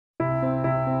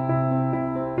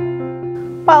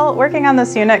Well, working on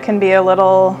this unit can be a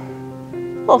little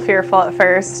fearful at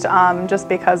first, just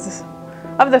because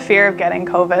of the fear of getting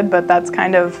COVID, but that's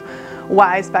kind of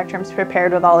why Spectrum's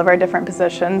prepared with all of our different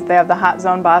positions. They have the hot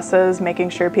zone bosses, making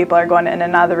sure people are going in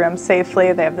and out of the room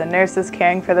safely. They have the nurses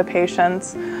caring for the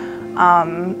patients.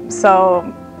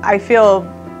 So I feel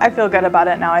good about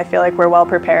it now. I feel like we're well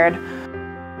prepared.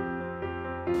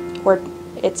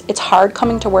 It's hard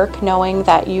coming to work knowing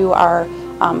that you are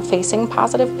facing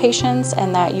positive patients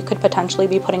and that you could potentially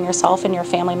be putting yourself and your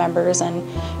family members and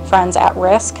friends at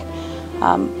risk.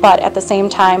 But at the same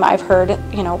time, I've heard,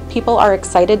 people are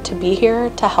excited to be here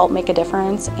to help make a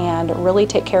difference and really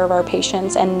take care of our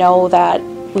patients and know that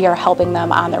we are helping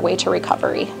them on their way to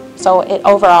recovery. So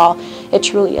overall, it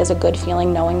truly is a good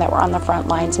feeling knowing that we're on the front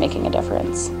lines making a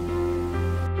difference.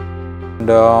 And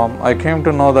I came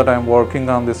to know that I'm working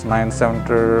on this 9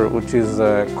 center, which is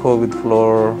a COVID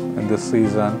floor in this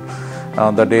season.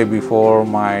 The day before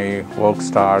my work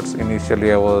starts,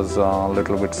 initially I was a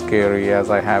little bit scary as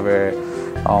I have a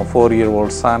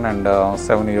 4-year-old son and a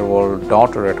 7-year-old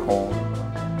daughter at home.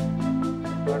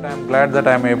 But I'm glad that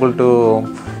I'm able to,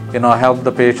 help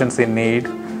the patients in need,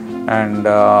 and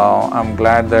I'm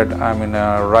glad that I'm in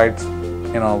a right,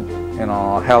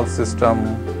 health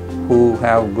system who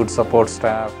have good support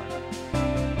staff.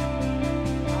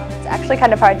 It's actually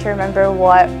kind of hard to remember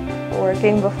what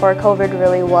working before COVID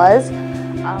really was.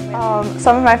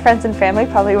 Some of my friends and family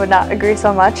probably would not agree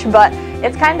so much, but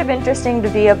it's kind of interesting to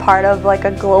be a part of like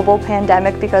a global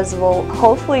pandemic because we'll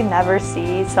hopefully never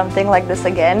see something like this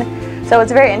again. So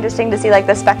it's very interesting to see like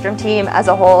the Spectrum team as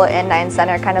a whole in 9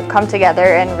 Center kind of come together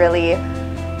and really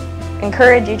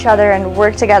encourage each other and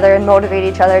work together and motivate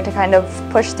each other to kind of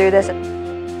push through this.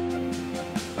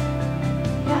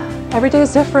 Every day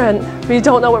is different. We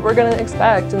don't know what we're going to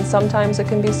expect, and sometimes it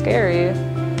can be scary.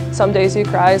 Some days you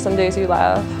cry, some days you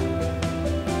laugh.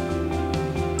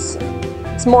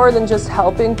 It's more than just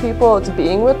helping people, it's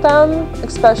being with them,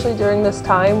 especially during this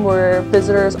time where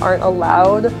visitors aren't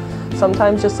allowed.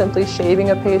 Sometimes just simply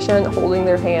shaving a patient, holding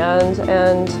their hand,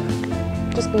 and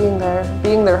just being there,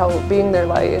 being their hope, being their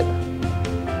light.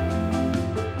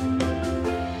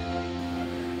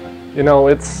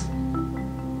 It's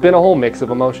been a whole mix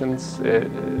of emotions.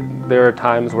 There are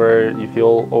times where you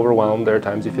feel overwhelmed, there are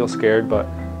times you feel scared, but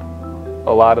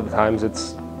a lot of the times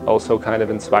it's also kind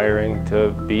of inspiring to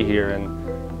be here and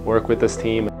work with this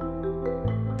team.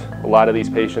 A lot of these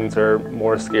patients are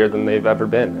more scared than they've ever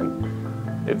been,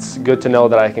 and it's good to know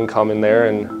that I can come in there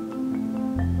and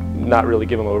not really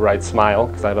give them a bright smile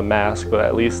because I have a mask, but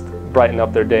at least brighten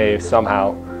up their day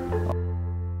somehow.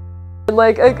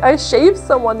 Like, I shaved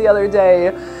someone the other day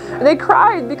and they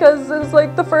cried because it was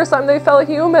like the first time they felt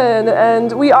human,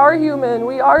 and we are human.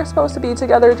 We are supposed to be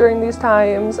together during these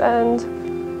times, and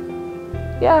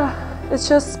yeah, it's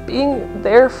just being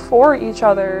there for each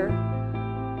other.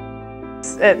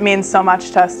 It means so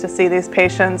much to us to see these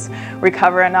patients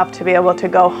recover enough to be able to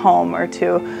go home or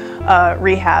to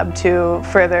rehab to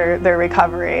further their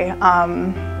recovery.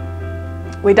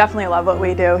 We definitely love what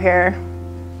we do here.